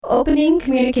Opening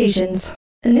communications.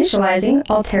 Initializing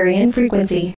Altarian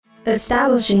frequency.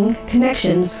 Establishing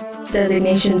connections.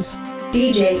 Designations.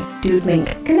 DJ, Dude Link,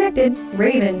 connected.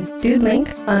 Raven, Dude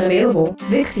Link, unavailable.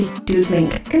 Vixie, Dude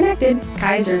Link, connected.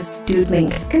 Kaiser, Dude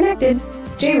Link, connected.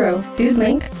 Jro, Dude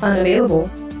Link,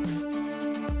 unavailable.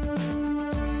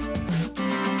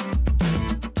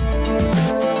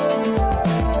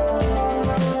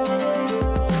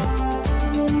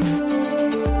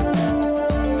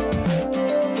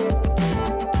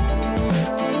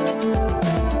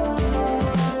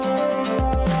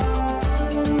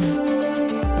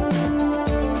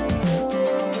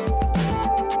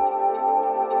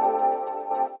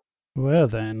 Well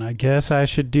then, I guess I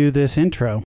should do this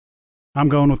intro. I'm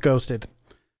going with Ghosted.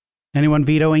 Anyone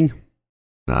vetoing?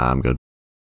 Nah, I'm good.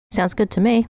 Sounds good to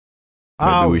me.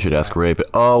 Maybe we should ask Raven.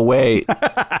 Oh, wait.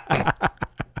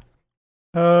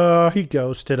 Oh, he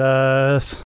ghosted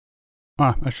us.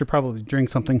 Oh, I should probably drink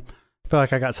something. I feel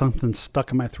like I got something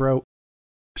stuck in my throat.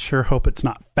 Sure hope it's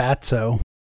not fatso.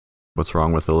 What's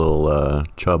wrong with a little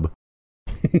chub?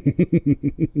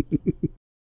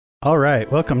 All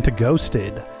right, welcome to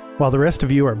Ghosted. While the rest of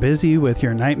you are busy with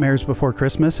your Nightmares Before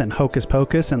Christmas and Hocus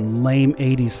Pocus and lame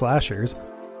 80s slashers,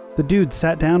 the dude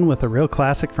sat down with a real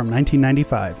classic from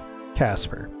 1995,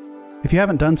 Casper. If you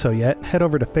haven't done so yet, head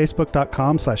over to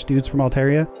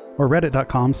facebook.com/dudesfromaltaria or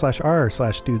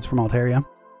reddit.com/r/dudesfromaltaria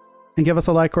and give us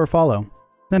a like or follow.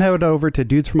 Then head over to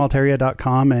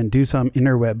dudesfromaltaria.com and do some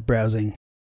interweb browsing.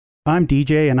 I'm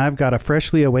DJ and I've got a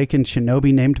freshly awakened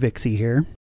shinobi named Vixie here.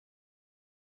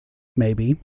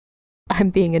 Maybe.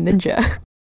 I'm being a ninja.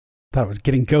 Thought I was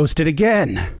getting ghosted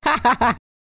again.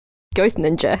 Ghost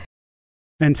ninja.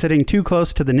 And sitting too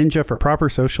close to the ninja for proper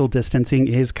social distancing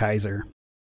is Kaiser.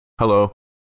 Hello.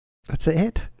 That's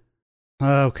it?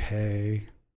 Okay.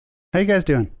 How you guys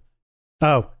doing?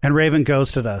 Oh, and Raven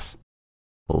ghosted us.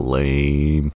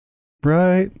 Lame.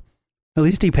 Right. At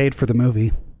least he paid for the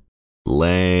movie.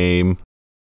 Lame.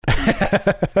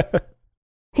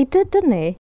 He did, didn't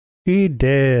he? He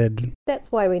did.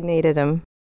 That's why we needed him.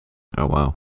 Oh,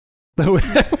 wow.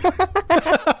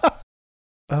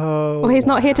 Oh. Well, he's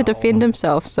not here to defend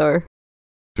himself, so.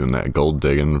 Doing that gold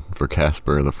digging for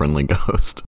Casper, the friendly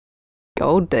ghost.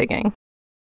 Gold digging.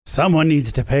 Someone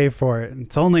needs to pay for it.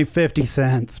 It's only 50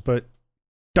 cents, but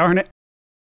darn it.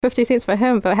 50 cents for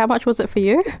him, but how much was it for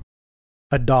you?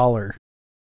 $1.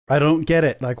 I don't get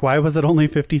it. Like, why was it only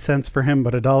 50 cents for him,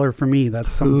 but $1 for me?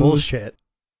 That's some bullshit.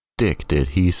 Dick did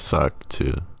he suck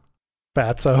too.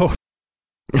 Fatso.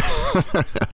 I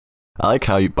like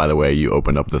how, by the way, you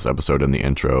opened up this episode in the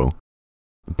intro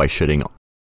by shitting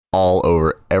all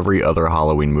over every other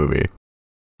Halloween movie.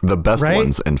 The best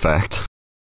ones, in fact.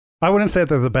 I wouldn't say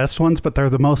they're the best ones, but they're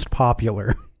the most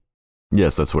popular.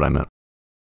 Yes, that's what I meant.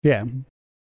 Yeah.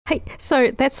 Hey,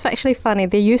 so that's actually funny.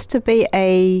 There used to be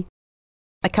a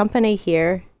company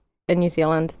here in New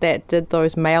Zealand that did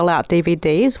those mail-out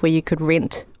DVDs where you could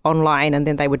rent online and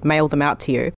then they would mail them out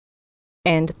to you.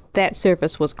 And that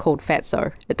service was called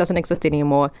Fatso. It doesn't exist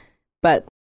anymore, but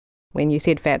when you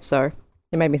said Fatso,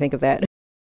 it made me think of that.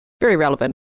 Very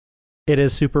relevant. It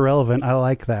is super relevant. I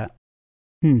like that.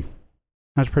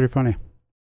 That's pretty funny.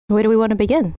 Where do we want to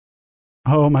begin?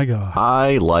 Oh my god.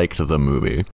 I liked the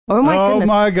movie. Oh my goodness.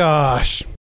 Oh my gosh.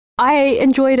 I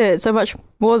enjoyed it so much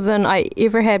more than I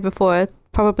ever had before,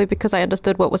 probably because I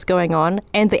understood what was going on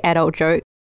and the adult joke.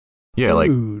 Yeah,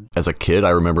 like, Dude. as a kid,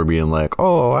 I remember being like,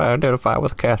 oh, I identify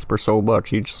with Casper so much.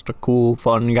 He's just a cool,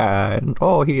 fun guy. And,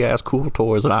 oh, he has cool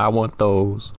toys, and I want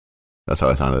those. That's how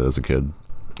I sounded as a kid.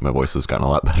 My voice has gotten a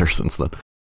lot better since then.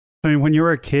 I mean, when you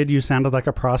were a kid, you sounded like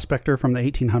a prospector from the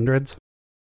 1800s.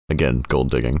 Again, gold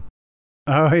digging.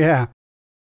 Oh, yeah.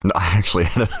 No, I actually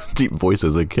had a deep voice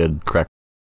as a kid, cracked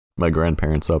my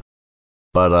grandparents up.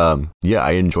 But, yeah,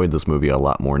 I enjoyed this movie a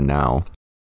lot more now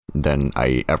than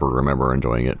I ever remember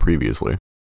enjoying it previously.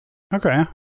 Okay.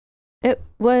 It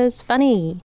was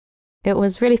funny. It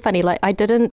was really funny. Like, I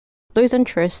didn't lose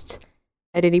interest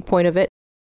at any point of it.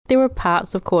 There were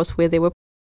parts, of course, where there were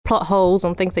plot holes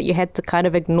and things that you had to kind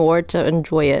of ignore to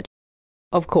enjoy it,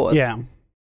 of course. Yeah.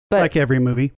 But like every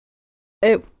movie.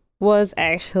 it was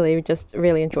actually just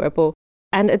really enjoyable.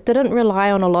 And it didn't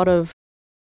rely on a lot of,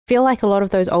 I feel like a lot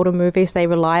of those older movies, they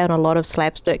rely on a lot of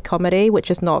slapstick comedy,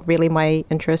 which is not really my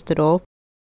interest at all.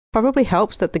 Probably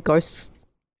helps that the ghosts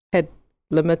had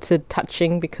limited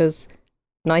touching because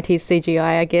 90s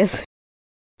CGI, I guess.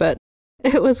 But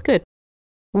it was good.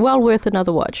 Well worth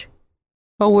another watch.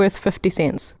 Well worth 50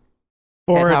 cents.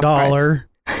 Or at $1.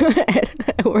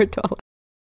 Or $1.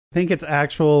 I think its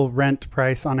actual rent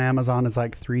price on Amazon is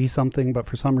like $3 something, but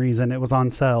for some reason it was on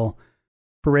sale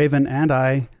for Raven and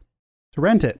I. to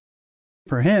rent it.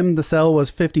 For him, the sell was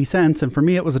 50 cents, and for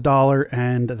me, it was $1,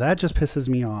 and that just pisses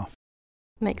me off.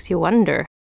 Makes you wonder.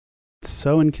 It's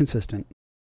so inconsistent.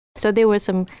 So there were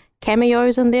some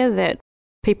cameos in there that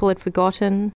people had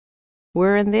forgotten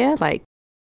were in there, like,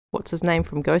 what's his name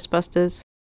from Ghostbusters?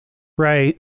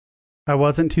 Right. I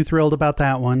wasn't too thrilled about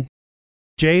that one.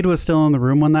 Jade was still in the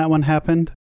room when that one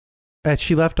happened.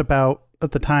 She left about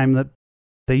at the time that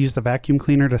they used the vacuum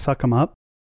cleaner to suck them up.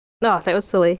 Oh, that was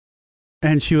silly.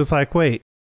 And she was like, wait,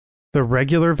 the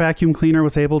regular vacuum cleaner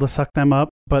was able to suck them up,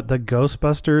 but the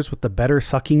Ghostbusters with the better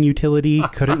sucking utility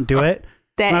couldn't do it?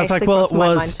 And I was like, well, it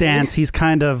was Stance. He's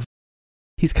kind of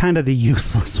the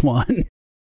useless one.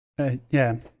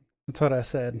 Yeah, that's what I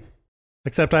said.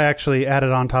 Except I actually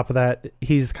added on top of that,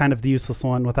 he's kind of the useless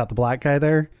one without the black guy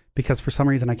there, because for some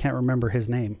reason I can't remember his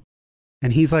name.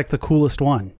 And he's like the coolest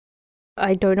one.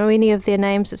 I don't know any of their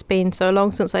names. It's been so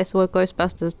long since I saw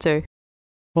Ghostbusters 2.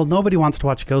 Well, nobody wants to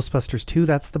watch Ghostbusters 2.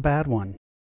 That's the bad one.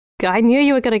 I knew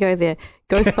you were going to go there.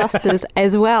 Ghostbusters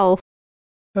as well.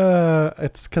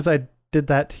 It's because I did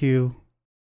that to you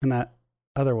in that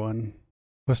other one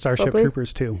with Starship Probably.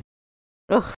 Troopers 2.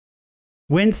 Ugh.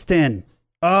 Winston.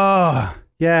 Oh,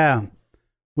 yeah.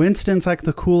 Winston's like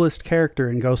the coolest character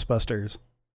in Ghostbusters.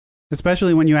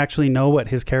 Especially when you actually know what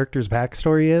his character's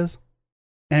backstory is.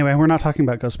 Anyway, we're not talking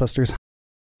about Ghostbusters.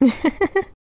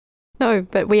 No,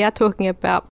 but we are talking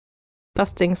about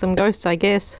busting some ghosts, I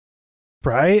guess.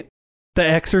 Right? The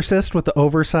Exorcist with the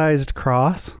oversized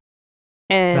cross.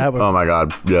 And That was Oh my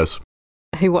god, yes.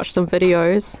 who watched some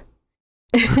videos.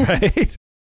 right.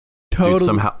 Totally. Dude,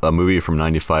 somehow a movie from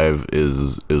 95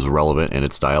 is relevant in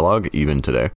its dialogue even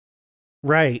today.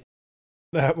 Right.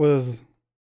 That was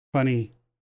funny.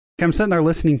 I'm sitting there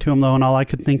listening to him, though, and all I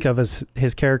could think of is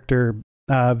his character,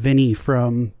 Vinny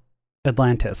from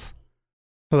Atlantis.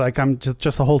 So, like, I'm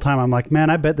just the whole time, I'm like, man,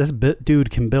 I bet this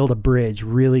dude can build a bridge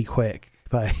really quick.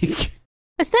 Like,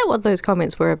 Is that what those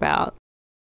comments were about?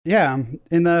 yeah.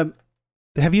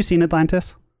 Have you seen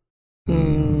Atlantis?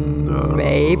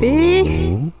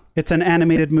 Maybe. It's an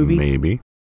animated movie. Maybe.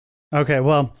 Okay,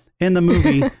 well, in the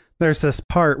movie, there's this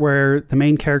part where the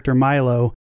main character,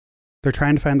 Milo, they're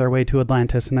trying to find their way to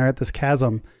Atlantis, and they're at this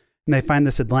chasm, and they find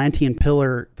this Atlantean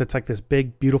pillar that's like this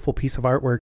big, beautiful piece of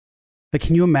artwork. Like,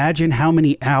 can you imagine how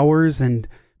many hours and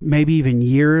maybe even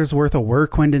years worth of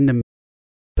work went into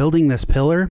building this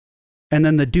pillar? And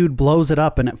then the dude blows it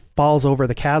up, and it falls over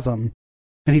the chasm.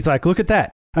 And he's like, look at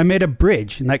that. I made a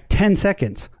bridge in like 10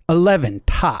 seconds, 11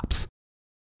 tops.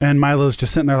 And Milo's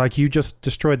just sitting there like, you just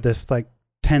destroyed this like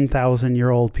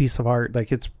 10,000-year-old piece of art.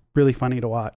 Like, it's really funny to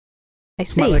watch. I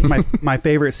It's see. my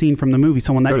favorite scene from the movie.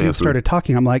 So when that dude started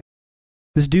talking, I'm like,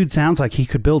 this dude sounds like he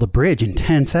could build a bridge in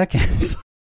 10 seconds.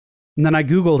 And then I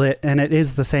Googled it, and it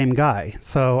is the same guy.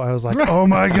 So I was like, oh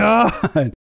my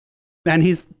God. And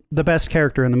he's the best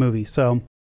character in the movie. So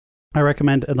I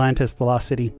recommend Atlantis, The Lost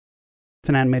City. It's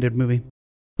an animated movie.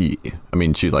 Yeah. I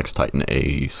mean, she likes Titan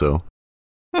A, so.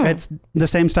 It's the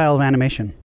same style of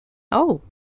animation. Oh.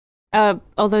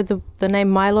 Although the name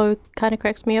Milo kind of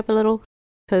cracks me up a little,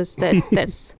 because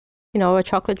that's, a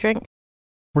chocolate drink.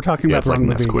 We're talking Yeah, about it's the like wrong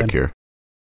movie Nesquik again.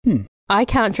 here. I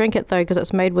can't drink it, though, because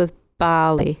it's made with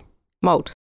barley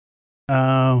malt.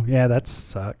 Oh, yeah, that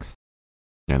sucks.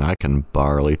 And I can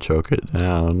barley choke it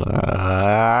down.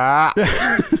 Ah.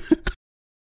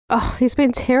 Oh, he's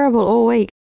been terrible all week.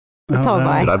 That's all no.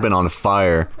 right. Dude, I've been on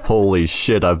fire. Holy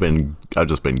shit, I've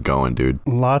just been going, dude.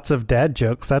 Lots of dad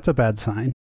jokes. That's a bad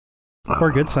sign. Or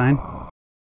a good sign.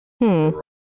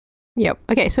 Yep.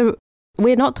 Okay, so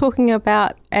we're not talking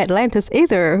about Atlantis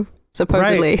either,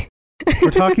 supposedly. Right.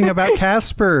 We're talking about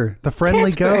Casper, the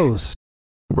friendly Casper. ghost.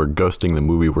 We're ghosting the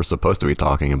movie we're supposed to be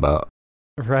talking about.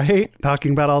 Right?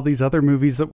 Talking about all these other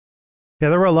movies. Yeah,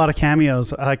 there were a lot of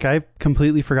cameos. Like, I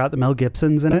completely forgot that Mel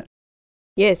Gibson's in it.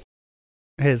 Yes.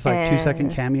 His, 2-second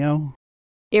cameo.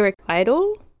 Eric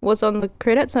Idle was on the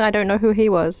credits, and I don't know who he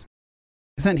was.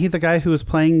 Isn't he the guy who was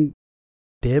playing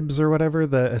Dibs or whatever,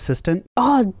 the assistant?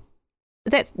 Oh,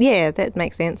 that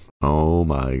makes sense. Oh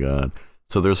my god.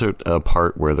 So there's a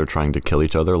part where they're trying to kill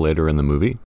each other later in the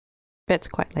movie. That's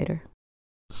quite later.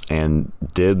 And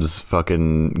Dibs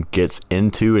fucking gets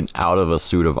into and out of a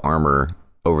suit of armor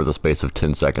over the space of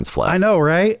 10 seconds flat. I know,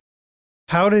 right?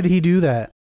 How did he do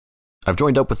that? I've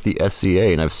joined up with the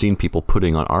SCA and I've seen people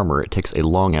putting on armor. It takes a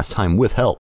long ass time with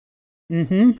help.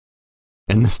 Mm-hmm.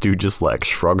 And this dude just like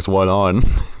shrugs one on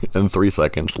in 3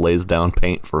 seconds, lays down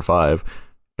paint for 5,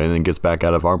 and then gets back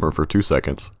out of armor for 2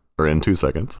 seconds. Or in 2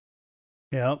 seconds.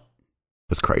 Yep.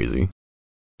 It's crazy.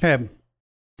 Okay.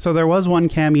 So there was one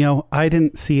cameo. I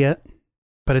didn't see it,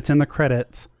 but it's in the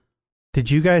credits.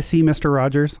 Did you guys see Mr.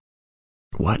 Rogers?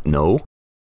 What? No?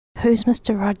 Who's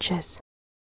Mr. Rogers?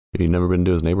 You never been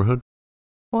to his neighborhood?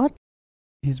 What?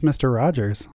 He's Mr.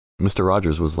 Rogers. Mr.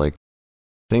 Rogers was like,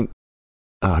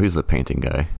 who's the painting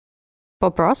guy?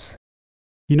 Bob Ross?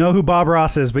 You know who Bob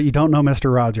Ross is, but you don't know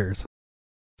Mr. Rogers.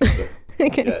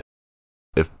 Okay.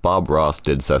 If Bob Ross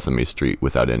did Sesame Street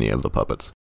without any of the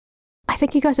puppets. I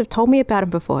think you guys have told me about him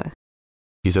before.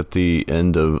 He's at the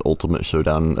end of Ultimate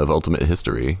Showdown of Ultimate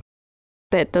History.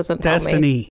 That doesn't help me.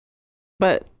 Destiny.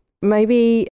 But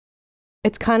maybe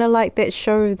it's kind of like that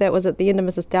show that was at the end of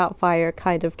Mrs. Doubtfire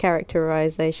kind of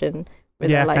characterization. Where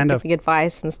Yeah, they're like kind of. giving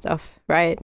advice and stuff,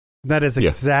 right? That is Yeah.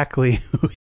 exactly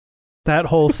that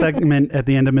whole segment at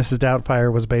the end of Mrs.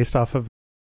 Doubtfire was based off of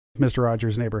Mr.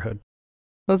 Rogers' Neighborhood.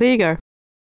 Well, there you go.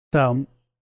 So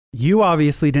you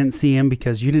obviously didn't see him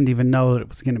because you didn't even know that it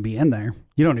was going to be in there.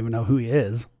 You don't even know who he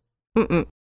is. Mm-mm.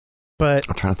 But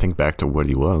I'm trying to think back to what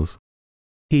he was.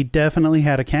 he definitely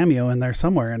had a cameo in there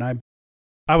somewhere. And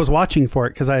I was watching for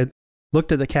it because I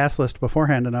looked at the cast list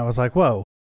beforehand and I was like, whoa,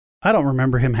 I don't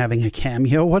remember him having a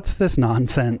cameo. What's this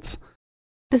nonsense?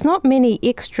 There's not many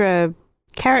extra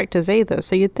characters either,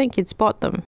 so you'd think you'd spot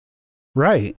them.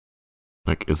 Right.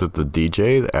 Like, is it the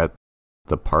DJ at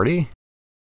the party?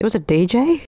 It was a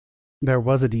DJ? There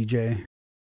was a DJ.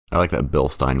 I like that Bill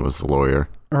Stein was the lawyer.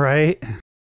 Right.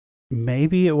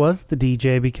 Maybe it was the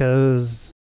DJ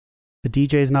because the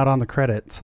DJ's not on the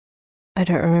credits. I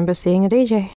don't remember seeing a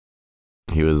DJ.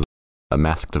 He was a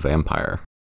masked vampire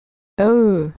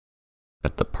Oh,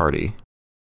 at the party.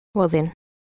 well then,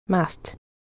 must.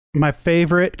 My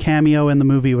favorite cameo in the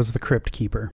movie was the Crypt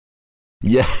Keeper.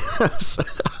 Yes!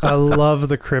 I love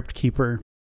the Crypt Keeper.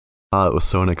 It was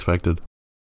so unexpected.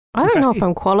 I don't know if Right.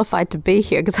 I'm qualified to be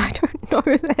here because I don't know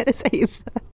who that is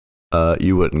either.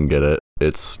 You wouldn't get it.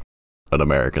 It's an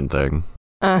American thing.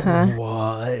 Uh-huh.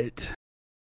 What?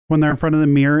 When they're in front of the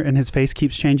mirror and his face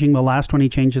keeps changing, the last one he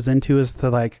changes into is the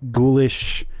like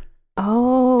ghoulish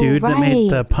Oh, dude right. that made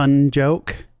the pun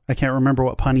joke. I can't remember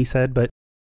what pun he said, but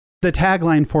the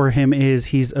tagline for him is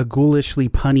he's a ghoulishly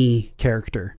punny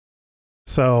character.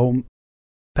 So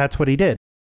that's what he did.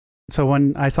 So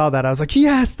when I saw that, I was like,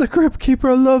 yes, the Crypt Keeper,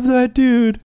 I love that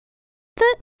dude.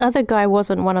 The other guy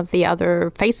wasn't one of the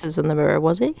other faces in the mirror,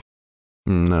 was he?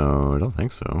 No, I don't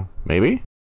think so. Maybe?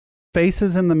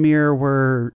 Faces in the Mirror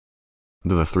were,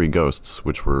 They're the three ghosts,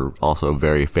 which were also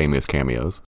very famous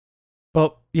cameos.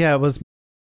 well, yeah, it was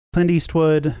Clint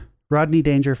Eastwood, Rodney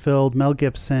Dangerfield, Mel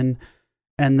Gibson,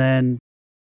 and then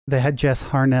they had Jess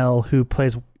Harnell, who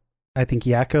plays, I think,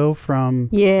 Yakko from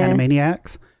Yeah.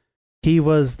 Animaniacs. He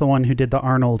was the one who did the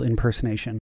Arnold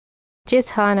impersonation.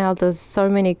 Jess Harnell does so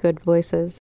many good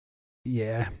voices.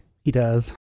 Yeah, he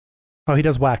does. Oh, he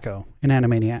does Wacko in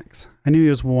Animaniacs. I knew he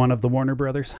was one of the Warner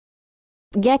Brothers.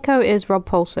 Yakko is Rob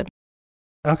Paulson.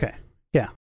 Okay.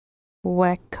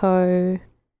 Wacko,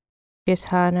 Jess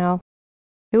Harnell.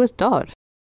 Who was Dodd?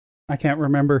 I can't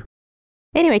remember.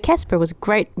 Anyway, Casper was a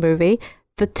great movie.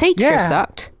 The teacher Yeah.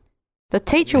 sucked. The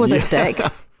teacher was a dick.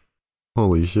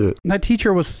 Holy shit. That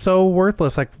teacher was so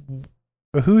worthless. Like,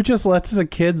 who just lets the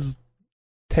kids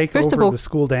take First of over all- the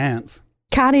school dance?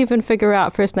 Can't even figure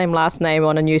out first name, last name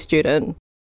on a new student.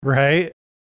 Right?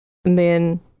 And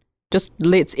then just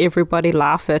lets everybody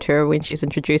laugh at her when she's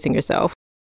introducing herself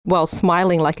while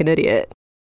smiling like an idiot.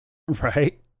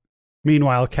 Right.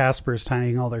 Meanwhile, Casper's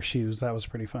tying all their shoes. That was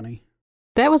pretty funny.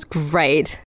 That was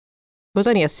great. It was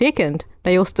only a second.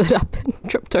 They all stood up and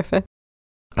tripped over.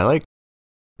 I like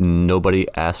nobody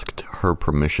asked her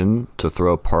permission to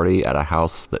throw a party at a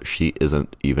house that she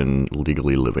isn't even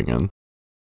legally living in.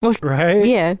 Right?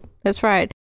 Yeah, that's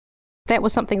right. That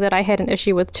was something that I had an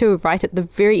issue with too. Right at the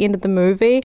very end of the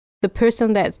movie, the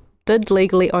person that did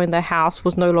legally own the house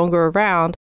was no longer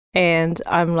around. And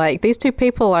I'm like, these two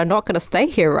people are not going to stay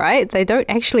here, right? They don't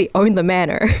actually own the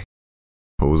manor.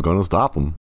 Who was going to stop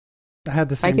them? I had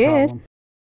the same guess. problem.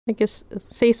 I guess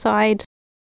seaside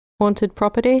haunted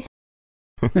property.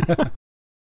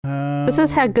 This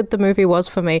is how good the movie was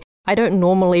for me. I don't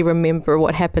normally remember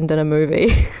what happened in a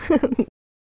movie.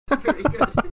 Very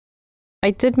good.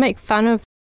 I did make fun of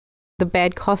the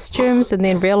bad costumes and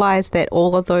then realized that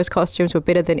all of those costumes were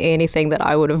better than anything that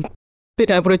I would have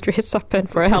been able to dress up in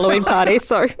for a Halloween party.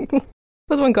 So there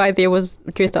was one guy there was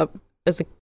dressed up as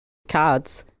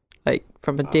cards, like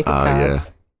from a deck of cards.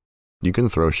 Yeah. You can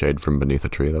throw shade from beneath a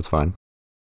tree, that's fine.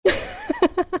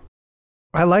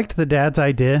 I liked the dad's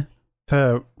idea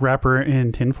to wrap her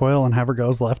in tinfoil and have her go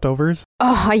as leftovers.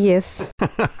 Oh, yes.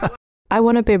 I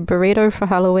want to be a burrito for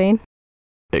Halloween.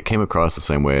 It came across the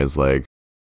same way as like,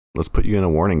 let's put you in a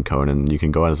warning cone and you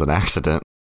can go as an accident.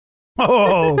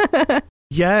 Oh,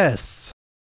 yes.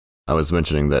 I was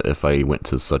mentioning that if I went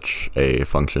to such a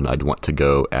function, I'd want to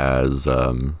go as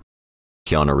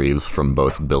Keanu Reeves from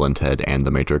both Bill and Ted and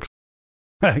The Matrix.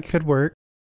 That could work.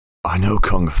 I know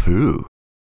Kung Fu.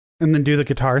 And then do the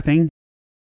guitar thing.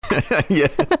 Yeah.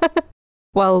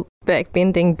 While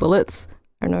backbending bullets.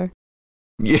 I don't know.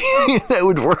 Yeah, that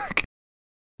would work.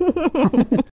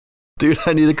 Dude,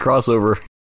 I need a crossover.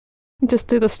 Just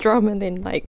do the strum and then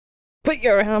like put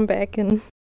your arm back and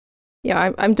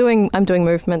yeah, I'm doing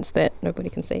movements that nobody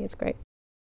can see. It's great.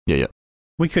 Yeah.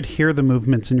 We could hear the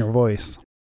movements in your voice.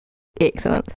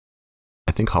 Excellent.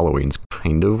 I think Halloween's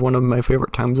kind of one of my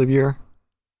favorite times of year.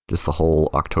 Just the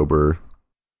whole October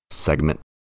segment.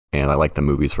 And I like the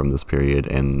movies from this period.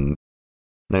 And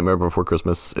Nightmare Before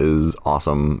Christmas is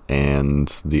awesome. And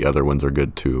the other ones are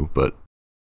good too. But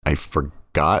I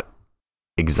forgot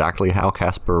exactly how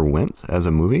Casper went as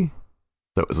a movie.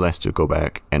 So it was nice to go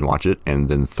back and watch it and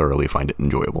then thoroughly find it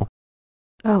enjoyable.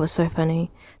 Oh, it was so funny.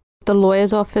 The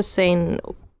lawyer's office scene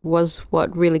was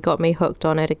what really got me hooked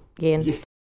on it again.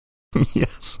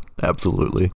 Yes,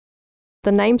 absolutely.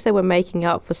 The names they were making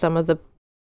up for some of the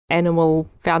animal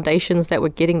foundations that were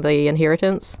getting the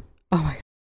inheritance. Oh my God.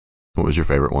 What was your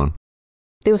favorite one?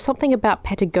 There was something about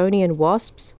Patagonian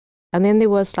wasps. And then there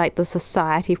was like the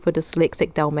Society for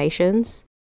Dyslexic Dalmatians.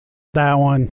 That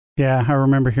one. Yeah, I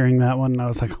remember hearing that one and I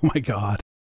was like, oh my God.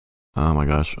 Oh my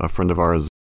gosh. A friend of ours,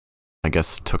 I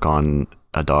guess, took on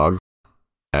a dog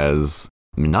as,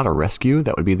 I mean, not a rescue.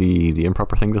 That would be the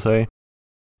improper thing to say.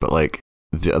 But like,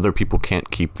 the other people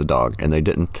can't keep the dog. And they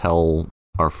didn't tell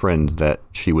our friend that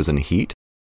she was in heat.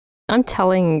 I'm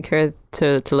telling her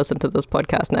to listen to this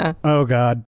podcast now. Oh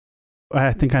God.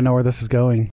 I think I know where this is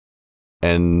going.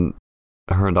 And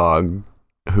her dog,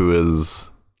 who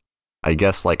is, I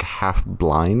guess, like half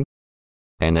blind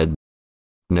and had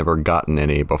never gotten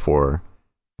any before,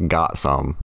 got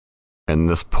some. And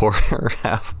this poor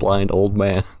half blind old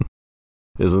man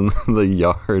is in the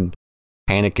yard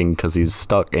panicking because he's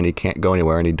stuck and he can't go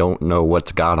anywhere and he don't know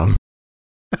what's got him.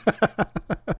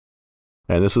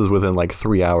 And this is within like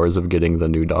 3 hours of getting the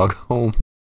new dog home.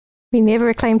 We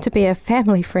never claimed to be a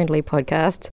family-friendly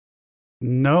podcast.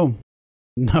 No,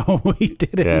 we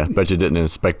didn't. Yeah, bet you didn't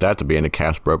expect that to be in a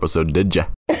Casper episode, did ya?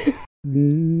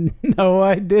 No,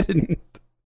 I didn't.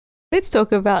 Let's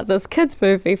talk about this kids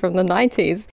movie from the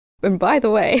 90s. And by the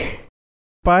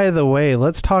way,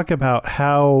 let's talk about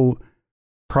how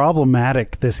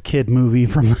problematic this kid movie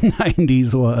from the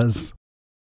 90s was.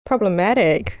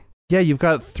 Problematic? Yeah, you've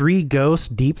got 3 ghosts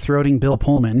deep-throating Bill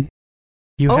Pullman.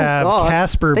 You have God.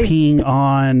 Casper peeing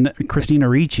on Christina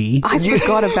Ricci. I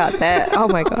forgot about that. Oh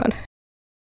my God.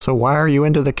 So why are you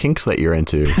into the kinks that you're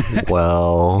into?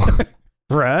 Well...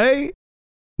 Right?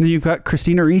 Then you've got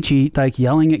Christina Ricci like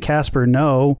yelling at Casper,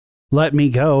 no, let me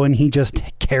go, and he just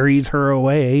carries her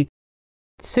away.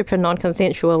 Super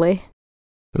non-consensually.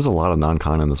 There's a lot of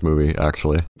non-con in this movie,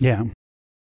 actually. Yeah.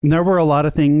 And there were a lot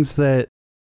of things that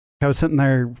I was sitting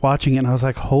there watching it and I was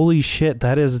like, holy shit,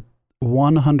 that is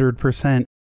 100%.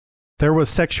 There was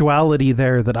sexuality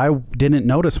there that I didn't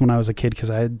notice when I was a kid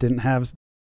because I didn't have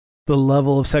the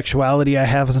level of sexuality I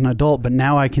have as an adult, but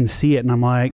now I can see it and I'm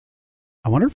like, I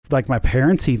wonder if like my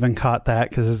parents even caught that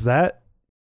because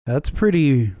that's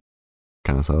pretty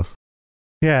Kind of sus.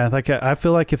 Yeah, like I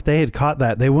feel like if they had caught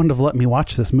that, they wouldn't have let me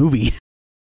watch this movie.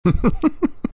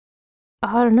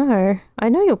 I don't know. I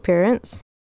know your parents.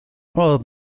 Well,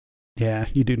 yeah,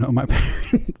 you do know my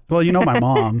parents. Well, you know my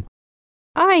mom.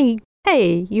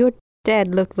 Hey, your dad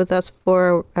lived with us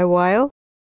for a while.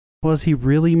 Was he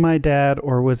really my dad,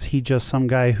 or was he just some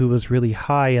guy who was really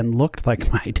high and looked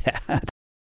like my dad?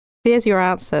 There's your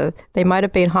answer. They might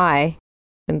have been high,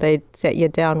 and they set you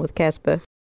down with Casper.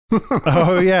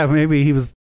 Oh yeah, maybe he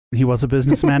was a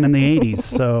businessman in the 80s,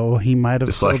 so he might have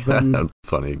Just still like been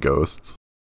funny ghosts.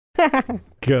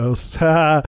 ghost.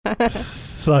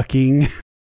 Sucking.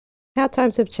 How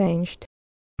times have changed.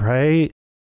 Right?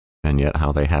 And yet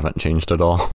how they haven't changed at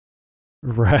all.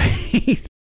 Right.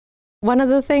 One of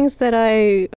the things that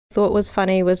I thought was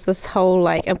funny was this whole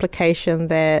like implication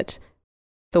that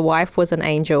the wife was an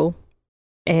angel,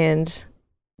 and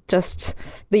just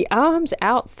the arms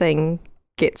out thing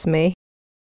gets me.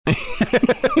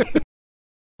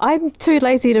 I'm too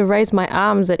lazy to raise my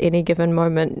arms at any given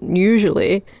moment,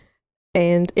 usually.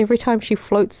 And every time she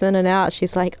floats in and out,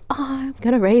 she's like, oh, I'm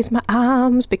going to raise my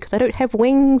arms because I don't have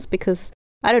wings, because,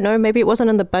 I don't know, maybe it wasn't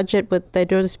in the budget, but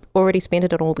they'd already spent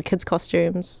it on all the kids'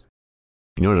 costumes.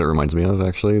 You know what it reminds me of,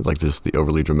 actually? Like just the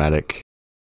overly dramatic.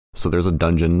 So there's a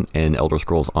dungeon in Elder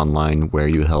Scrolls Online where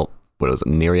you help, what is it,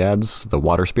 Nereids, the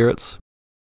water spirits.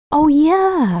 Oh,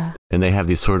 yeah. And they have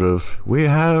these sort of, we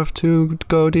have to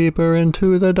go deeper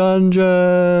into the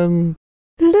dungeon.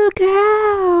 Look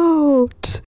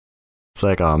out. It's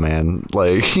like, oh man,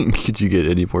 like, could you get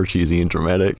any more cheesy and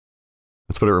dramatic?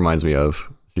 That's what it reminds me of.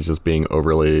 She's just being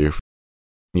overly,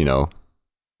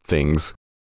 things.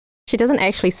 She doesn't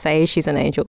actually say she's an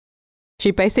angel.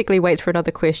 She basically waits for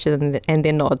another question and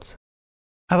then nods.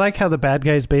 I like how the bad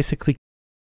guys basically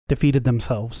defeated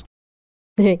themselves.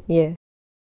 Yeah.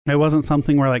 It wasn't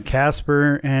something where like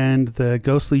Casper and the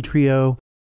ghostly trio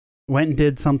went and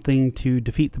did something to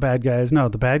defeat the bad guys. No,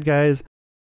 the bad guys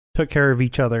took care of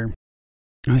each other.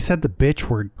 I said the bitch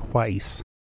word twice.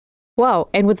 Wow,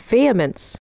 and with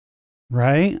vehemence.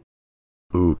 Right?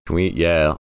 Ooh,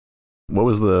 yeah. What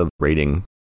was the rating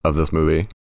of this movie?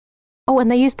 Oh, and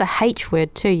they used the H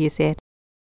word too, you said.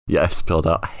 Yeah, I spelled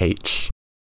out H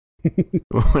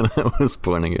when I was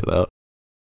pointing it out.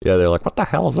 Yeah, they're like, what the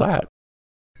hell is that?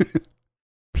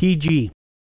 PG.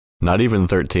 Not even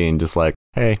 13, just like,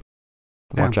 hey,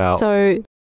 watch out. So,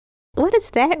 what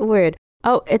is that word?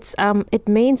 Oh, it's it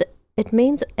means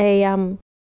a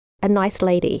nice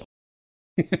lady.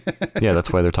 Yeah,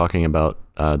 that's why they're talking about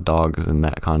dogs in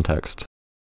that context.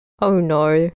 Oh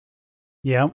no.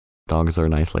 Yeah. Dogs are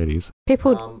nice ladies.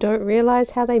 People don't realize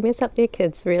how they mess up their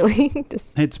kids, really.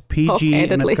 It's PG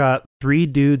and it's got 3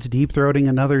 dudes deep-throating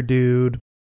another dude,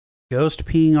 ghost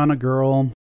peeing on a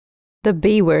girl. The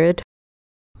B word.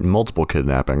 Multiple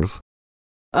kidnappings.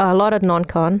 A lot of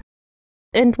non-con.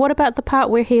 And what about the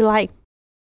part where he,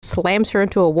 slams her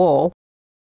into a wall?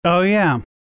 Oh, yeah.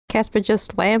 Casper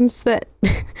just slams that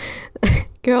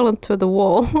girl into the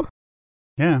wall.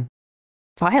 Yeah.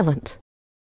 Violent.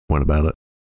 What about it?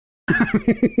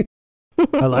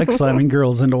 I like slamming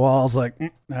girls into walls. Ones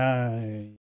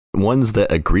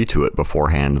that agree to it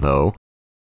beforehand, though.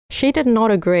 She did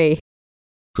not agree.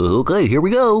 Okay, here we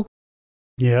go.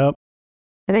 Yep.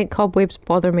 I think cobwebs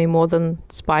bother me more than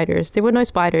spiders. There were no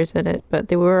spiders in it, but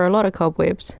there were a lot of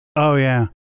cobwebs. Oh, yeah.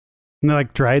 And they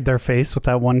dried their face with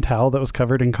that one towel that was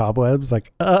covered in cobwebs. Oh,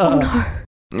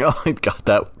 no. Oh, God,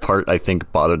 that part, I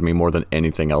think, bothered me more than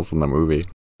anything else in the movie.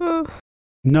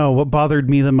 No, what bothered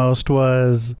me the most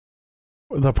was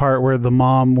the part where the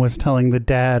mom was telling the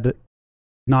dad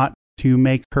not to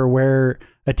make her wear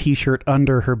a t-shirt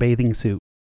under her bathing suit.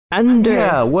 Under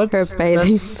her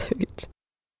bathing suit.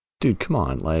 Dude, come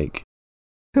on,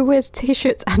 Who wears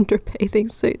t-shirts under bathing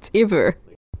suits ever?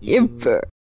 Ever.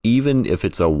 Even if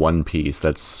it's a one piece,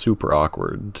 that's super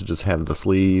awkward to just have the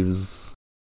sleeves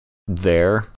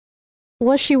there.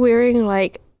 Was she wearing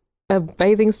a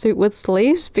bathing suit with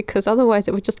sleeves? Because otherwise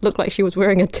it would just look like she was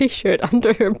wearing a t-shirt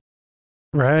under her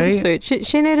suit.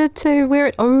 She needed to wear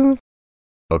it over.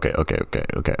 Okay.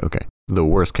 The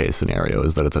worst case scenario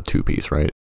is that it's a 2-piece, right?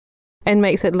 And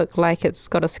makes it look like it's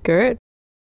got a skirt.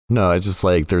 No, it's just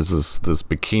there's this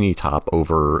bikini top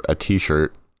over a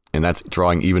t-shirt, and that's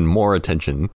drawing even more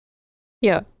attention.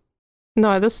 Yeah.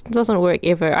 No, this doesn't work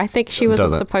ever. I think she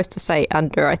wasn't supposed to say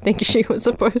under. I think she was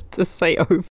supposed to say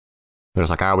over.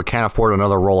 There's we can't afford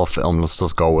another roll of film. Let's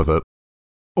just go with it.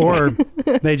 Or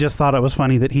they just thought it was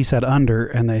funny that he said under,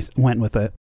 and they went with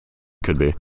it. Could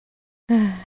be.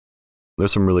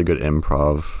 There's some really good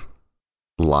improv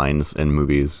lines in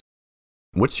movies.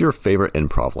 What's your favorite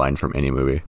improv line from any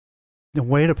movie? The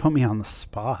way to put me on the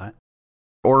spot.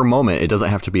 Or a moment. It doesn't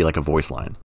have to be a voice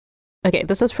line. Okay,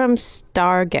 this is from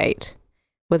Stargate,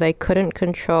 where they couldn't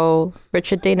control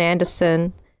Richard Dean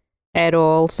Anderson at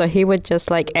all, so he would just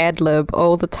ad-lib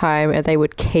all the time, and they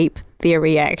would keep their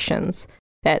reactions.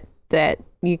 That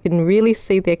you can really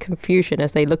see their confusion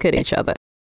as they look at each other,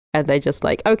 and they just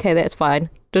okay, that's fine.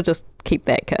 They'll just keep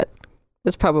that cut.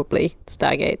 It's probably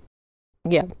Stargate.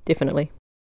 Yeah, definitely.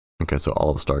 Okay, so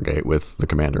all of Stargate with the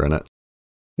commander in it.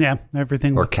 Yeah,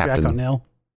 everything or with Captain. Jack O'Neill.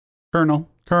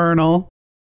 Colonel.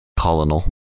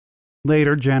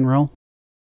 Later, General.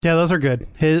 Yeah, those are good.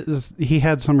 He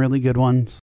had some really good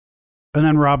ones. And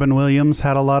then Robin Williams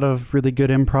had a lot of really good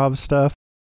improv stuff.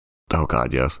 Oh,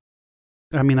 God, yes.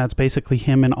 I mean, that's basically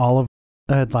him in all of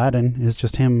Aladdin, is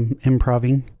just him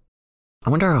improving. I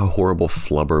wonder how horrible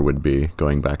Flubber would be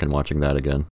going back and watching that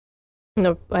again.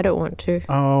 No, I don't want to.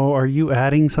 Oh, are you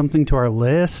adding something to our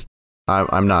list?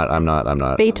 I'm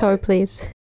not. Veto, please.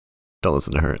 Don't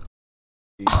listen to her.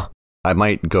 I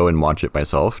might go and watch it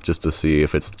myself just to see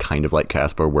if it's kind of like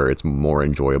Casper, where it's more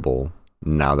enjoyable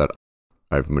now that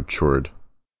I've matured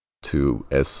to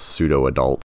a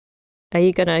pseudo-adult. Are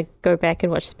you going to go back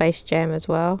and watch Space Jam as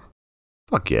well?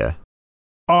 Fuck yeah.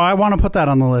 Oh, I want to put that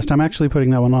on the list. I'm actually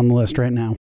putting that one on the list right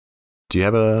now. Do you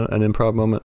have an improv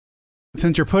moment?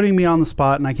 Since you're putting me on the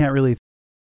spot and I can't really...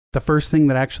 The first thing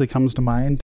that actually comes to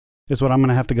mind is what I'm going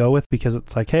to have to go with, because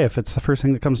it's like, hey, if it's the first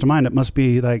thing that comes to mind, it must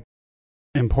be like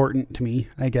important to me,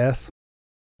 I guess.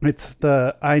 It's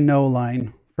the I know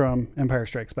line from Empire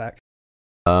Strikes Back.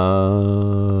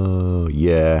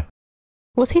 Yeah.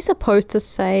 Was he supposed to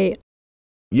say?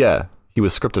 Yeah, he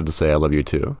was scripted to say I love you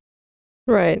too.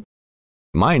 Right.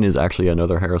 Mine is actually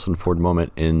another Harrison Ford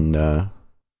moment in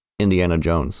Indiana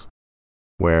Jones,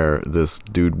 where this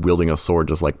dude wielding a sword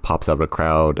just like pops out of a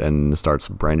crowd and starts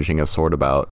brandishing a sword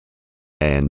about,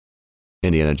 and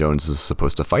Indiana Jones is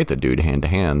supposed to fight the dude hand to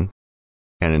hand,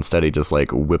 and instead he just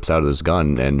like whips out his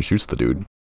gun and shoots the dude.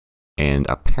 And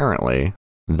apparently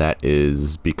that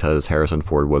is because Harrison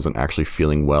Ford wasn't actually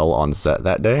feeling well on set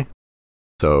that day.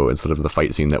 So instead of the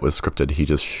fight scene that was scripted, he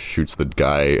just shoots the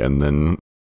guy and then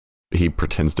he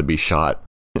pretends to be shot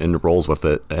and rolls with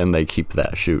it, and they keep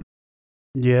that shoot.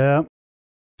 Yeah.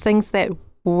 Things that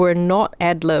were not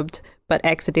ad-libbed but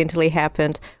accidentally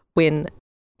happened when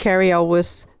Cary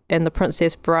Elwes and the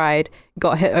Princess Bride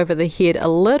got hit over the head a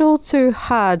little too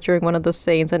hard during one of the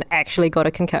scenes and actually got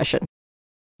a concussion.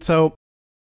 So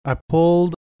I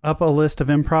pulled up a list of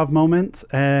improv moments,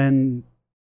 and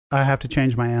I have to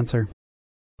change my answer.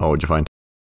 Oh, what'd you find?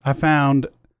 I found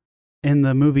in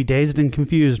the movie Dazed and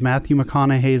Confused, Matthew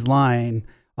McConaughey's line,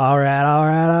 all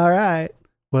right,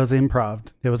 was improv.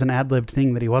 It was an ad-libbed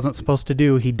thing that he wasn't supposed to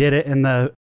do. He did it, and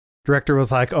the director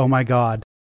was like, oh my God,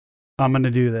 I'm going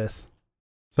to do this.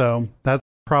 So that's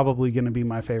probably going to be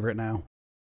my favorite now.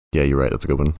 Yeah, you're right. That's a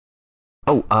good one.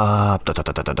 Oh,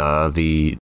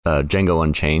 the Django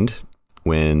Unchained,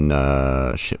 when,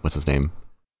 what's his name?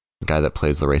 The guy that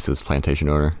plays the racist plantation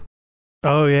owner.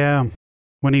 Oh, yeah.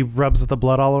 When he rubs the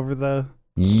blood all over the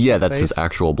Yeah, that's face. his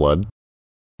actual blood.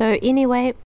 So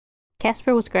anyway,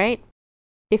 Casper was great.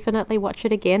 Definitely watch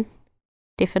it again.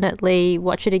 Definitely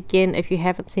watch it again if you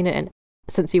haven't seen it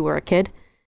since you were a kid.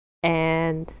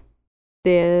 And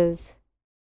there's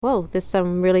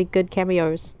some really good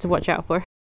cameos to watch out for.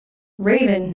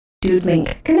 Raven, Dude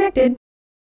Link connected.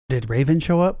 Did Raven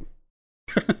show up?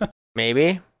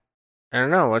 Maybe. I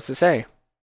don't know. What's to say?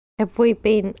 Have we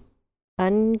been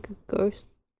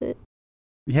unghosted?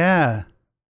 Yeah.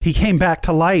 He came back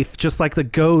to life, just like the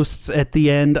ghosts at the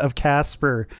end of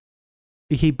Casper.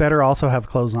 He better also have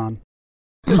clothes on.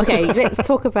 Okay, let's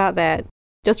talk about that.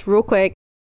 Just real quick.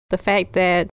 The fact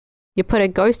that you put a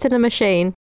ghost in a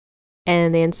machine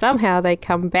and then somehow they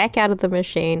come back out of the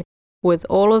machine with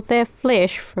all of their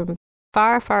flesh from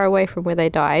far, far away from where they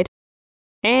died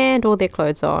and all their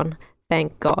clothes on.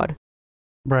 Thank God.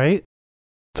 Right?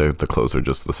 The clothes are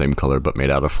just the same color but made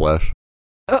out of flesh.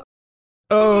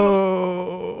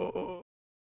 Oh.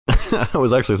 I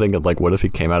was actually thinking, like, what if he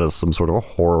came out as some sort of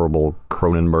horrible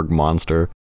Cronenberg monster?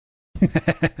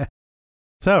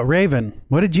 So, Raven,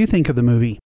 what did you think of the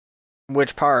movie?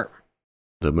 Which part?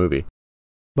 The movie.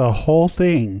 The whole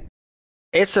thing.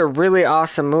 It's a really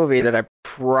awesome movie that I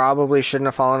probably shouldn't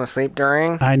have fallen asleep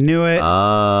during. I knew it.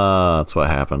 That's what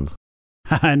happened.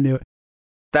 I knew it.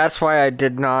 That's why I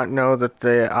did not know that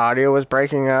the audio was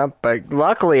breaking up, but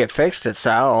luckily it fixed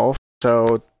itself.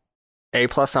 So, A+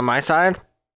 on my side.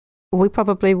 We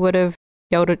probably would have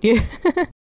yelled at you.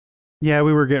 Yeah,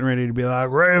 we were getting ready to be like,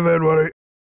 Raven, what are you?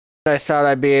 I thought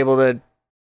I'd be able to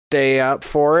stay up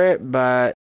for it,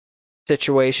 but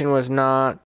situation was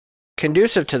not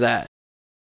conducive to that.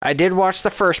 I did watch the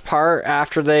first part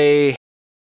after they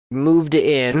moved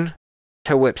in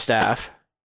to Whipstaff.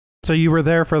 So you were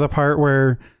there for the part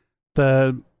where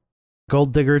the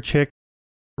gold digger chick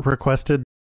requested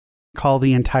call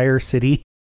the entire city.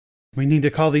 We need to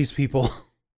call these people.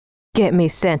 Get me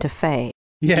Santa Fe.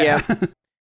 Yeah.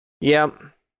 Yep.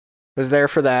 Was there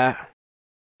for that.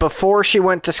 Before she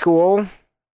went to school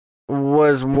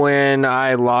was when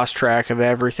I lost track of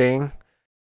everything.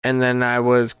 And then I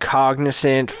was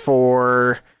cognizant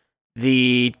for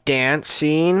the dance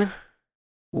scene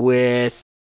with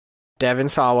Devon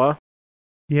Sawa.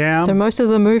 Yeah. So most of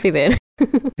the movie then.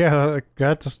 Yeah,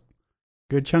 that's a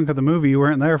good chunk of the movie you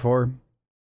weren't there for.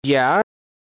 Yeah.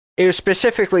 It was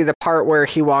specifically the part where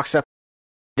he walks up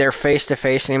there face to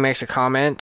face and he makes a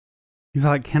comment. He's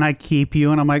like, can I keep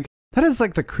you? And I'm like, that is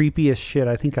like the creepiest shit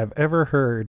I think I've ever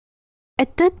heard.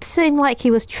 It did seem like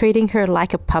he was treating her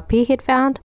like a puppy he'd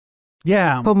found.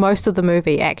 Yeah. For most of the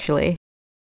movie, actually.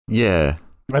 Yeah.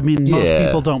 I mean, most Yeah.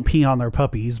 people don't pee on their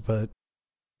puppies, but...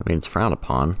 I mean, it's frowned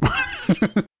upon.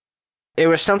 It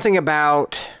was something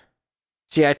about,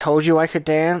 see, I told you I could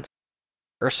dance?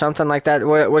 Or something like that.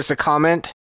 What was the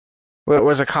comment? What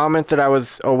was a comment that I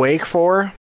was awake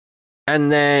for?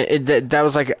 And then that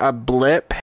was like a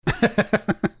blip.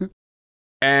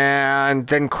 And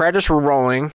then credits were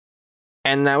rolling.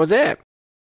 And that was it.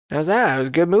 How's that? It was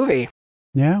a good movie.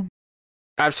 Yeah.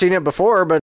 I've seen it before,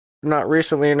 but not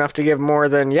recently enough to give more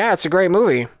than, yeah, it's a great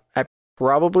movie. I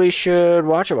probably should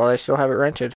watch it while I still have it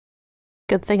rented.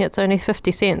 Good thing it's only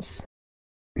 50 cents.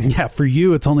 Yeah, for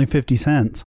you, it's only 50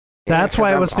 cents. That's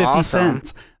why it was 50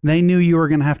 cents. They knew you were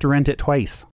going to have to rent it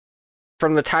twice.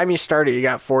 From the time you started, you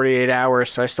got 48 hours,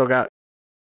 so I still got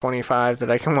 25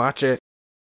 that I can watch it.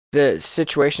 The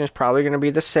situation is probably going to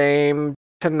be the same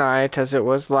tonight as it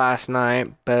was last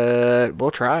night, but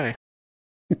we'll try.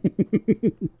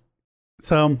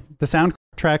 So the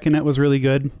soundtrack in it was really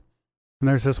good. And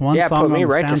there's this one song put me on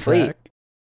the right to soundtrack.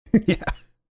 sleep. Yeah.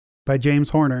 By James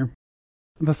Horner.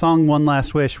 The song One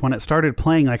Last Wish, when it started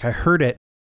playing, like I heard it,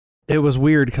 it was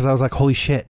weird because I was like, holy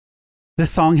shit.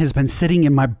 This song has been sitting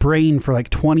in my brain for like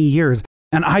 20 years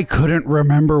and I couldn't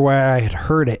remember where I had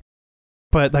heard it.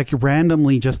 But like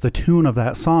randomly just the tune of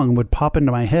that song would pop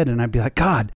into my head and I'd be like,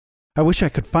 God, I wish I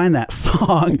could find that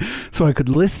song so I could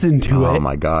listen to it. Oh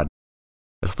my God.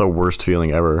 It's the worst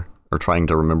feeling ever. Or trying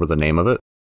to remember the name of it.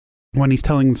 When he's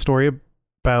telling the story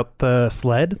about the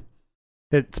sled,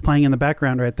 it's playing in the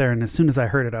background right there. And as soon as I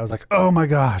heard it, I was like, oh my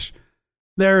gosh,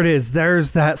 there it is.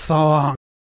 There's that song.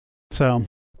 So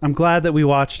I'm glad that we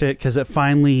watched it because it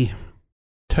finally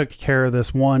took care of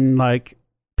this one like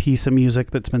piece of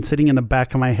music that's been sitting in the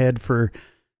back of my head for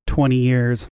 20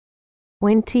 years.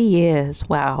 20 years.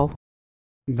 Wow.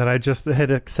 That I just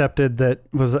had accepted that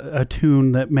was a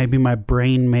tune that maybe my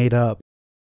brain made up.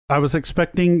 I was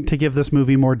expecting to give this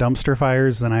movie more dumpster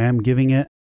fires than I am giving it.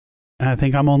 And I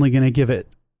think I'm only going to give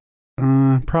it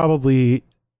probably,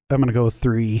 I'm going to go with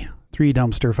three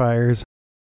dumpster fires.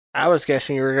 I was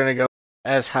guessing you were going to go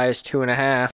as high as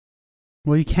 2.5.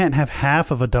 Well, you can't have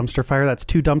half of a dumpster fire. That's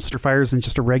 2 dumpster fires in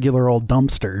just a regular old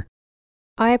dumpster.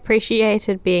 I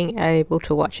appreciated being able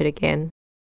to watch it again.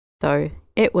 So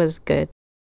it was good.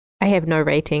 I have no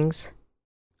ratings.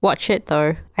 Watch it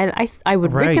though. I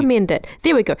would recommend it.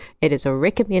 There we go. It is a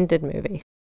recommended movie.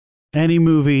 Any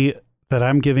movie that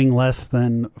I'm giving less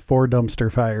than 4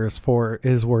 dumpster fires for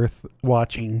is worth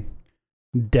watching.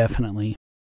 Definitely.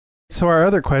 So our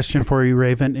other question for you,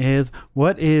 Raven, is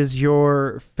what is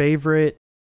your favorite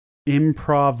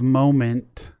improv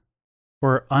moment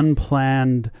or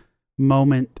unplanned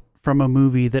moment from a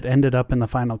movie that ended up in the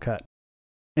final cut?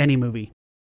 Any movie.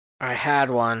 I had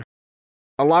one.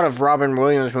 A lot of Robin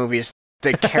Williams movies,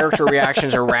 the character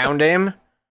reactions around him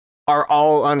are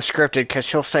all unscripted because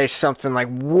he'll say something like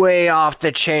way off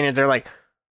the chain and they're like,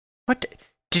 what?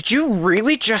 Did you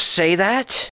really just say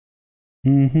that?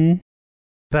 Mm-hmm.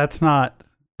 That's not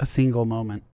a single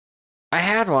moment. I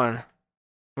had one. I'm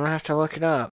going to have to look it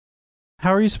up.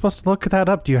 How are you supposed to look that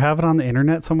up? Do you have it on the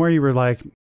internet somewhere? You were like,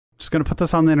 just going to put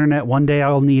this on the internet. One day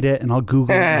I'll need it and I'll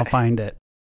Google it and I'll find it.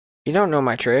 You don't know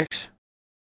my tricks.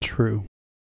 True.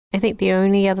 I think the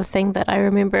only other thing that I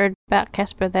remembered about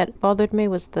Casper that bothered me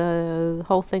was the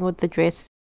whole thing with the dress.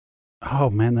 Oh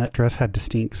man, that dress had to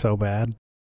stink so bad.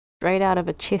 Straight out of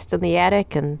a chest in the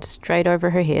attic and straight over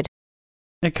her head.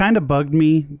 It kind of bugged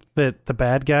me that the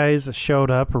bad guys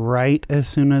showed up right as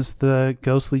soon as the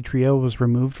ghostly trio was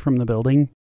removed from the building.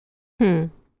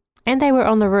 And they were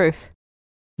on the roof.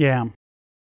 Yeah.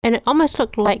 And it almost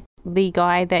looked like the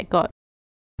guy that got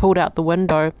pulled out the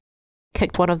window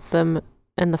kicked one of them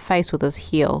in the face with his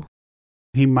heel.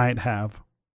 He might have.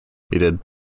 He did.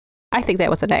 I think that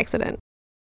was an accident.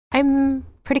 I'm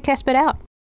pretty Caspered out.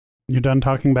 You done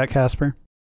talking about Casper?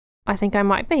 I think I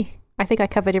might be. I think I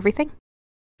covered everything.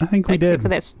 I think we Except did. for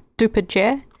that stupid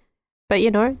chair. But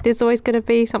you know, there's always going to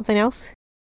be something else.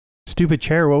 Stupid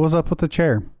chair. What was up with the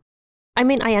chair? I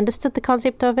mean, I understood the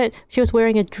concept of it. She was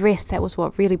wearing a dress. That was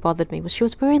what really bothered me. Was she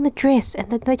was wearing the dress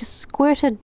and then they just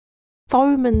squirted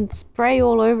foam and spray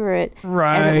all over it.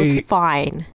 Right. And it was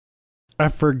fine. I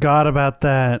forgot about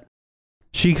that.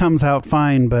 She comes out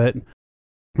fine, but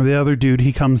the other dude,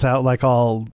 he comes out like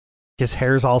all, his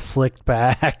hair's all slicked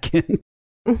back.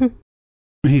 And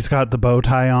he's got the bow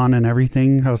tie on and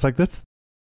everything. I was like, this,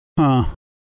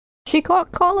 She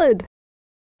got collared.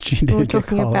 She did We're get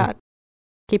talking collared. about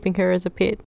keeping her as a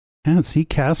pet. Yeah, see,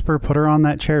 Casper put her on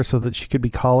that chair so that she could be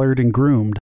collared and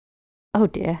groomed. Oh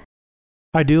dear.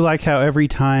 I do like how every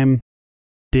time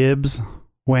Dibs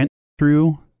went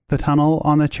through the tunnel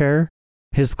on the chair,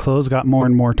 his clothes got more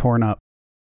and more torn up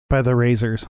by the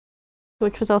razors.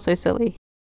 Which was also silly.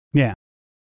 Yeah.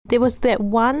 There was that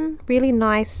one really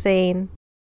nice scene.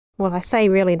 Well, I say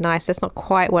really nice. That's not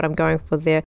quite what I'm going for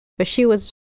there. But she was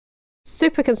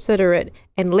super considerate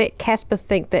and let Casper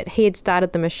think that he had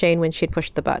started the machine when she'd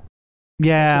pushed the button.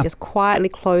 Yeah. She just quietly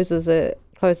closes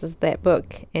that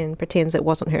book and pretends it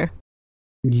wasn't her.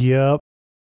 Yep.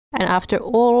 And after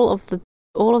all of the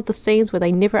all of the scenes where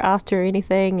they never asked her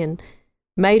anything and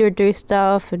made her do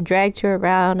stuff and dragged her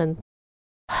around and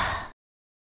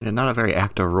Not a very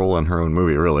active role in her own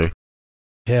movie, really.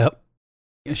 Yep.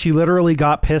 She literally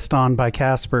got pissed on by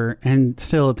Casper, and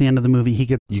still at the end of the movie, he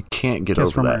gets You can't get kiss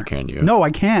over from that, her. can you? No,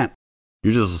 I can't.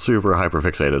 You're just super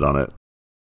hyper-fixated on it.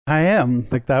 I am.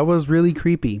 Like, that was really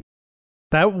creepy.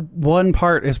 That one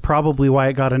part is probably why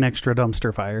it got an extra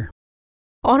dumpster fire.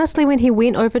 honestly, when he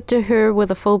went over to her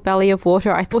with a full belly of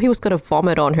water, I thought he was going to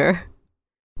vomit on her.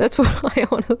 That's what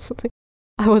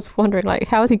I was wondering, like,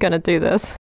 how is he going to do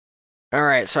this? All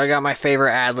right, so I got my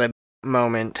favorite ad-lib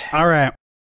moment. All right.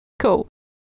 Cool.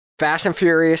 Fast and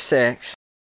Furious 6,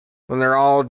 when they're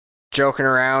all joking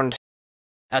around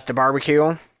at the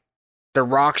barbecue, The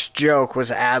Rock's joke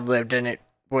was ad-libbed, and it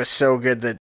was so good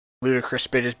that Ludacris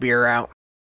spit his beer out.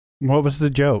 What was the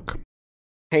joke?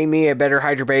 Hey, Mia, better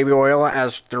hide your baby oil,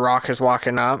 as The Rock is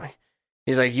walking up.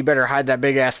 He's like, you better hide that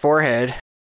big-ass forehead.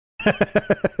 I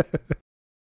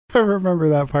remember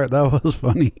that part. That was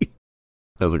funny.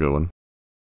 That was a good one.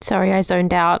 Sorry, I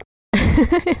zoned out.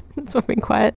 That's why I've been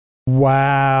quiet.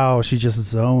 Wow, she just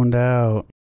zoned out.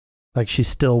 Like she's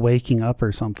still waking up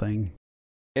or something.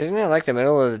 Isn't it like the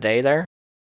middle of the day there?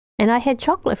 And I had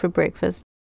chocolate for breakfast.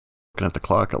 Looking at the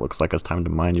clock, it looks like it's time to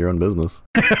mind your own business.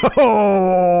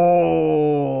 Oh!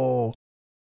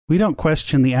 We don't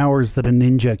question the hours that a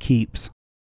ninja keeps.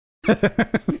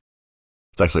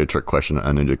 It's actually a trick question. A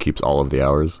ninja keeps all of the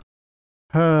hours.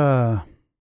 Yeah,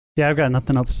 I've got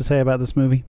nothing else to say about this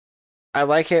movie. I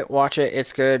like it. Watch it.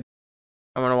 It's good.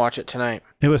 I'm going to watch it tonight.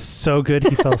 It was so good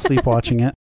he fell asleep watching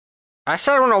it. I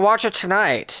said I'm going to watch it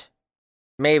tonight.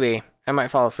 Maybe. I might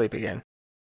fall asleep again.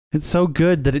 It's so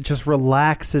good that it just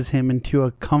relaxes him into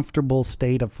a comfortable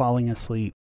state of falling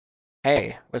asleep.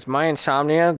 Hey, with my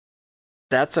insomnia,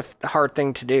 that's a hard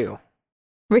thing to do.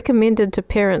 Recommended to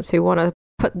parents who want to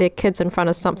put their kids in front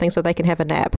of something so they can have a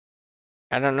nap.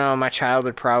 I don't know. My child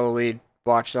would probably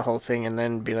watch the whole thing and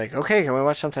then be like, okay, can we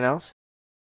watch something else?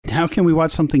 How can we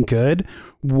watch something good?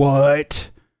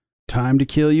 What? Time to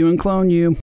kill you and clone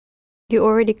you. You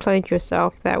already cloned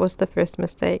yourself. That was the first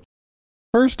mistake.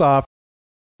 First off,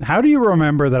 how do you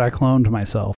remember that I cloned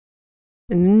myself?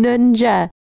 Ninja.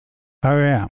 Oh,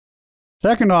 yeah.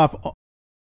 Second off,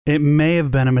 it may have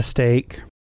been a mistake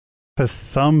to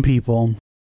some people,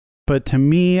 but to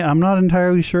me, I'm not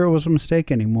entirely sure it was a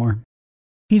mistake anymore.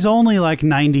 He's only like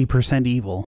 90%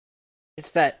 evil.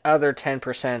 It's that other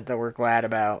 10% that we're glad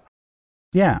about.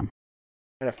 Yeah.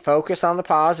 Gotta focus on the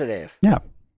positive. Yeah.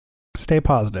 Stay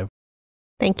positive.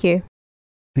 Thank you. I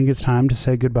think it's time to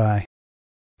say goodbye.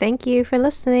 Thank you for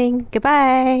listening.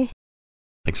 Goodbye.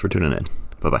 Thanks for tuning in.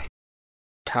 Bye-bye.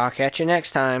 Talk at you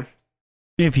next time.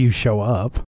 If you show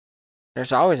up.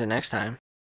 There's always a next time.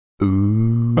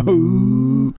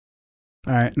 Ooh.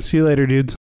 All right. See you later,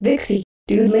 dudes. Vixie,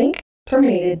 Dude Link,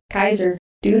 terminated. Kaiser,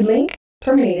 Dude Link,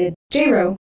 terminated.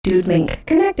 J-Ro, Dude Link,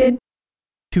 connected.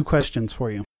 2 questions for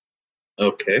you.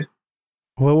 Okay.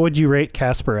 What would you rate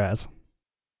Casper as?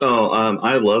 Oh,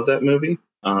 I love that movie.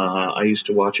 I used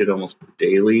to watch it almost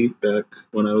daily back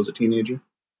when I was a teenager.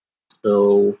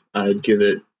 So I'd give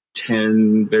it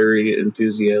 10 very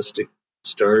enthusiastic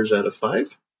stars out of 5.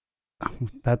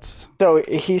 That's... So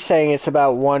he's saying it's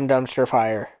about one dumpster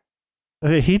fire.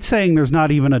 He's saying there's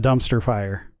not even a dumpster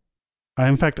fire.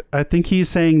 In fact, I think he's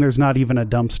saying there's not even a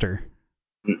dumpster.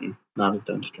 Not a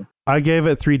dumpster. I gave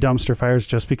it 3 dumpster fires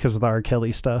just because of the R.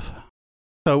 Kelly stuff.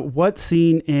 So what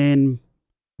scene in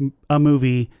a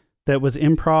movie that was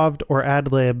improv or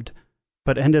ad-libbed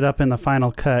but ended up in the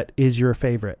final cut is your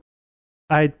favorite?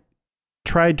 I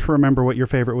tried to remember what your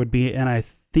favorite would be, and I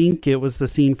think it was the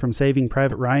scene from Saving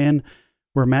Private Ryan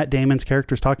where Matt Damon's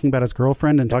character is talking about his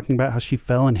girlfriend and talking about how she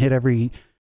fell and hit every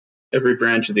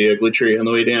branch of the ugly tree on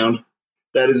the way down.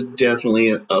 That is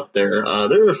definitely up there.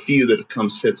 There are a few that have come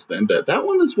since then, but that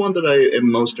one is one that I am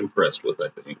most impressed with, I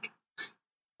think.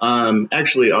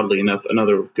 Actually, oddly enough,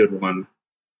 another good one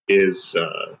is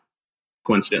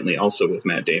coincidentally also with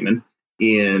Matt Damon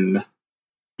in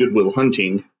Good Will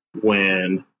Hunting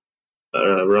when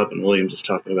Robin Williams is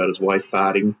talking about his wife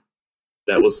fighting.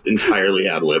 That was entirely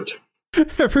ad-libbed.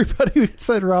 Everybody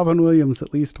said Robin Williams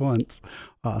at least once.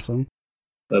 Awesome.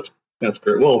 That's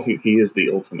great. Well, he is the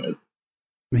ultimate.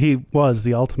 He was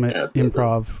the ultimate Ad-libber.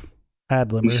 improv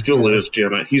ad-libber. He still is,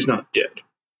 damn it. He's not dead.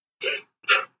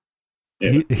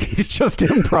 Yeah. He's just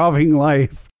improving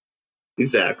life.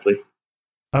 Exactly.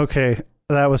 Okay,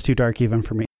 that was too dark even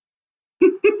for me.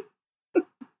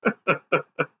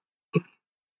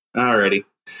 Alrighty.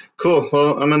 Cool.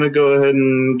 Well, I'm going to go ahead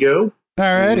and go.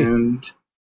 Alrighty. And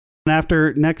And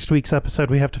after next week's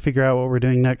episode, we have to figure out what we're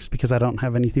doing next because I don't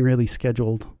have anything really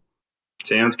scheduled.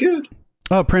 Sounds good.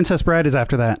 Oh, Princess Bride is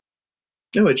after that.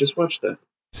 No, I just watched that.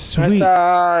 Sweet.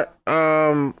 I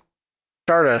thought,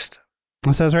 Stardust.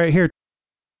 It says right here,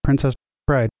 Princess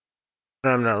Bride.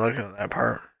 I'm not looking at that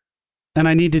part. And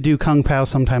I need to do Kung Pao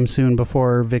sometime soon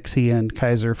before Vixie and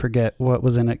Kaiser forget what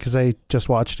was in it because I just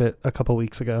watched it a couple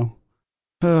weeks ago.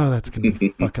 Oh, that's going to be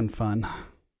fucking fun. All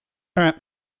right.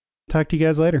 Talk to you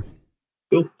guys later.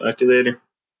 Cool. Talk to you later.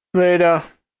 Later.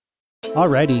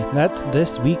 Alrighty, that's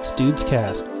this week's Dudes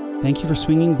Cast. Thank you for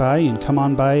swinging by and come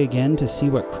on by again to see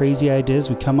what crazy ideas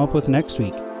we come up with next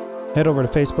week. Head over to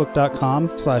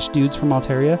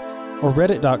facebook.com/dudesfromaltaria or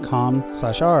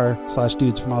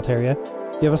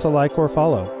reddit.com/r/dudesfromaltaria. Give us a like or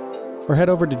follow. Or head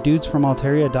over to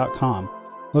dudesfromaltaria.com.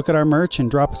 Look at our merch and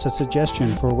drop us a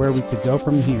suggestion for where we could go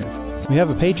from here. We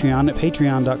have a Patreon at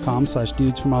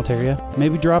patreon.com/dudesfromaltaria.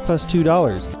 Maybe drop us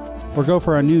 $2. Or go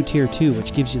for our new Tier 2,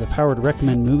 which gives you the power to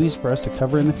recommend movies for us to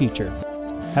cover in the future.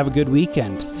 Have a good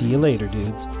weekend. See you later,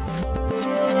 dudes.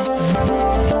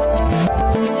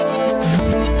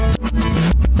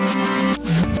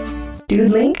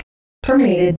 Dude link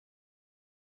terminated.